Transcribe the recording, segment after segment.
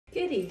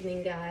Good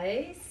evening,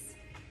 guys.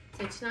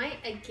 So tonight,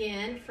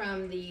 again,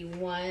 from the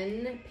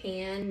One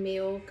Pan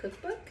Meal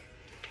Cookbook,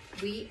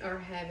 we are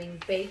having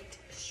baked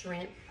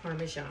shrimp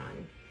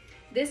Parmesan.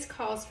 This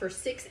calls for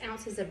 6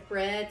 ounces of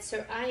bread,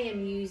 so I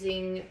am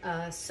using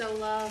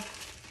Sola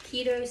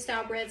keto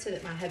style bread so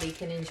that my hubby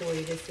can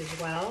enjoy this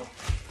as well.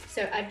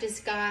 So I've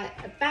just got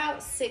about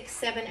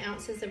 6-7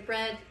 ounces of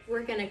bread.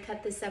 We're gonna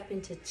cut this up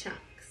into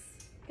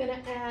chunks.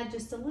 Gonna add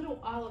just a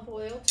little olive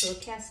oil to a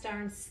cast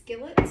iron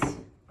skillet,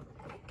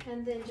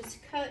 and then just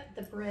cut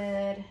the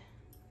bread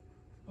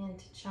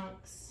into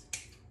chunks.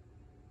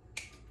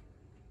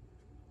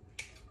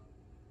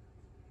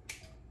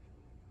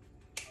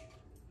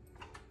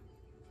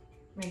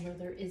 Remember,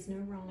 there is no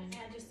wrong.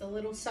 Add just a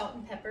little salt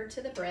and pepper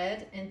to the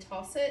bread and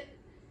toss it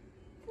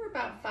for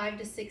about 5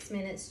 to 6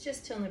 minutes,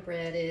 just till the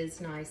bread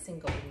is nice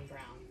and golden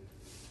brown.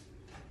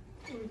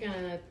 We're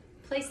gonna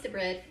place the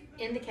bread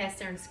in the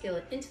cast iron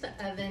skillet into the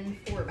oven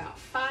for about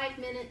 5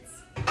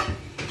 minutes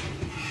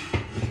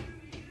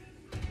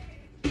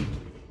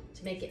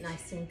to make it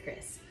nice and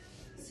crisp.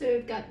 So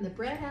we've gotten the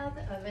bread out of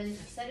the oven.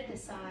 I've set it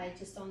aside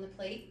just on the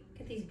plate.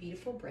 Look at these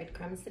beautiful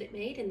breadcrumbs that it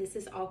made, and this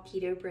is all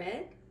keto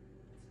bread.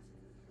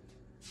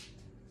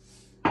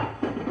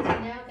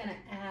 I'm now gonna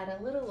add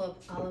a little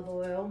of olive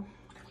oil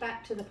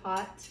back to the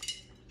pot.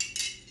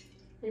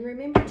 And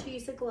remember to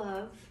use a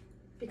glove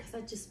because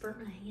I just burnt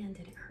my hand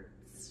and it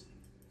hurts.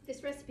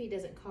 This recipe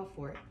doesn't call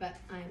for it, but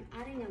I'm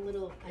adding a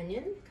little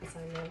onion because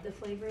I love the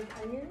flavor of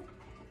onion.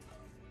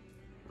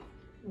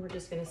 We're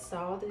just gonna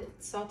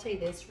saute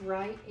this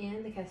right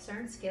in the cast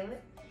iron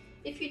skillet.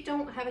 If you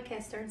don't have a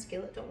cast iron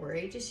skillet, don't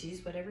worry, just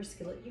use whatever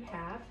skillet you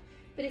have.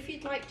 But if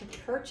you'd like to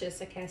purchase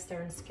a cast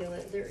iron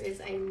skillet, there is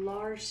a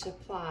large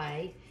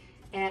supply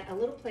at a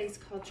little place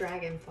called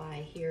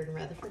Dragonfly here in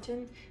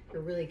Rutherfordton for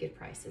really good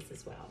prices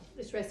as well.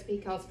 This recipe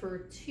calls for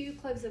 2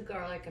 cloves of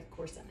garlic. Of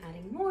course, I'm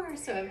adding more,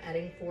 so I'm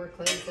adding 4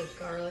 cloves of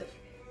garlic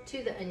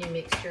to the onion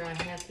mixture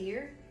I have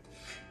here.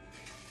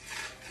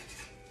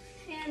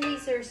 And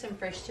these are some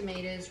fresh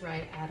tomatoes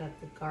right out of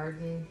the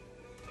garden.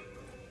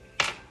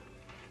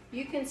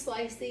 You can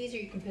slice these or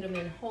you can put them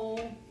in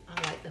whole. I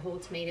like the whole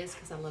tomatoes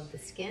because I love the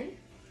skin.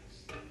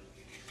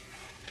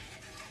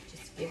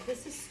 Just give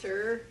this a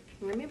stir.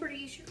 Remember to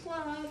use your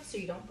gloves so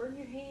you don't burn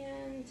your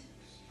hand.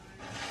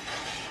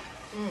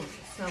 It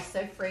smells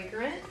so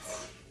fragrant.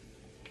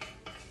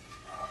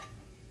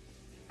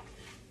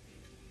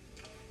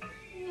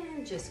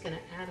 And just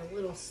gonna add a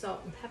little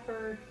salt and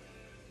pepper.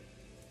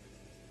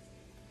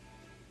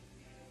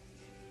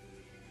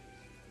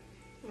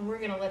 And we're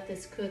gonna let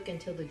this cook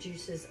until the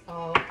juices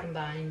all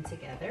combine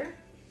together,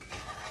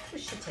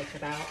 which should take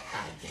about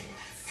 5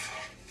 minutes.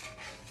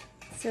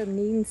 So I'm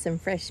needing some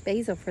fresh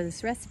basil for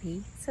this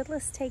recipe, so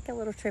let's take a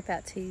little trip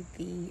out to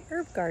the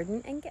herb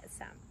garden and get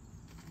some.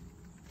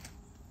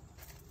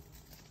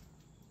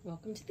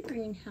 Welcome to the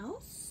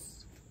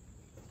greenhouse,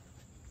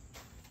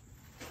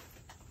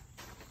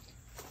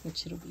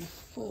 which it'll be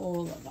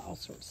full of all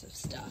sorts of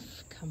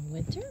stuff come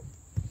winter.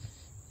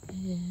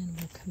 And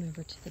we'll come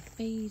over to the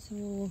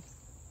basil,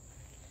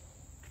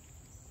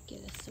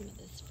 get us some of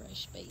this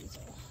fresh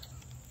basil.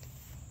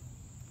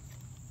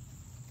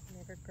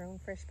 Never grown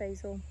fresh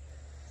basil?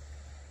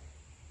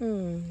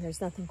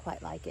 There's nothing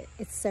quite like it.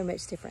 It's so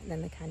much different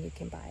than the kind you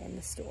can buy in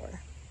the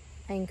store.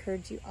 I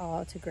encourage you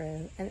all to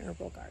grow an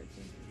herbal garden.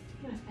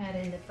 I'm gonna add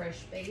in the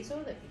fresh basil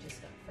that we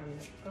just got from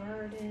the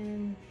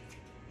garden.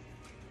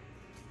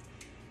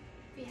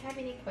 If you have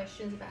any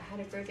questions about how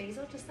to grow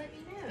basil, just let me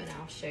know and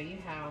I'll show you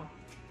how.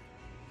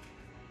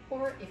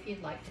 Or if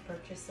you'd like to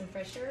purchase some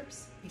fresh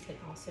herbs, you can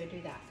also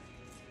do that.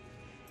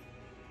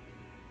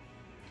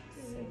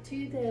 So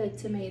to the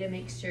tomato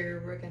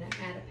mixture, we're gonna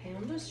add a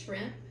pound of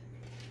shrimp.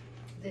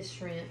 This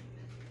shrimp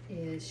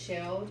is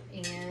shelled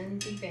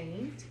and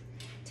deveined.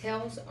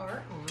 Tails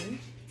are on.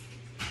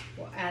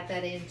 We'll add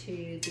that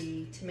into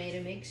the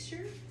tomato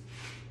mixture.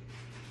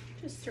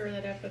 Just stir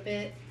that up a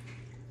bit.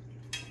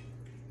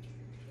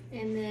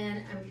 And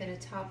then I'm gonna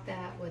top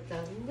that with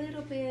a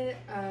little bit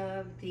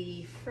of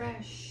the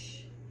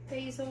fresh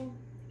basil.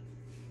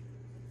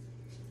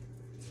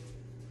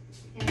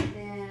 And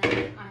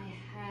then I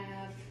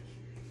have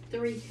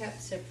 3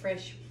 cups of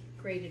fresh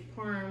grated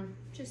parm.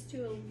 Just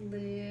do a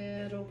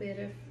little bit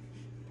of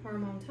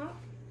parm on top.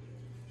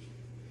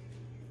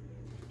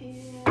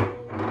 And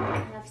I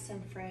have some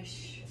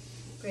fresh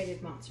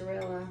grated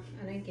mozzarella.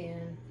 And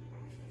again,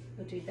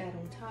 we'll do that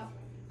on top.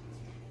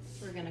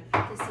 We're gonna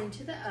put this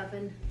into the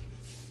oven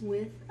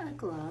with a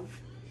glove.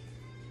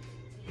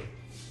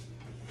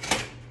 And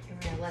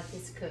we're gonna let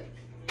this cook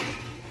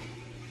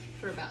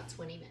for about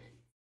 20 minutes.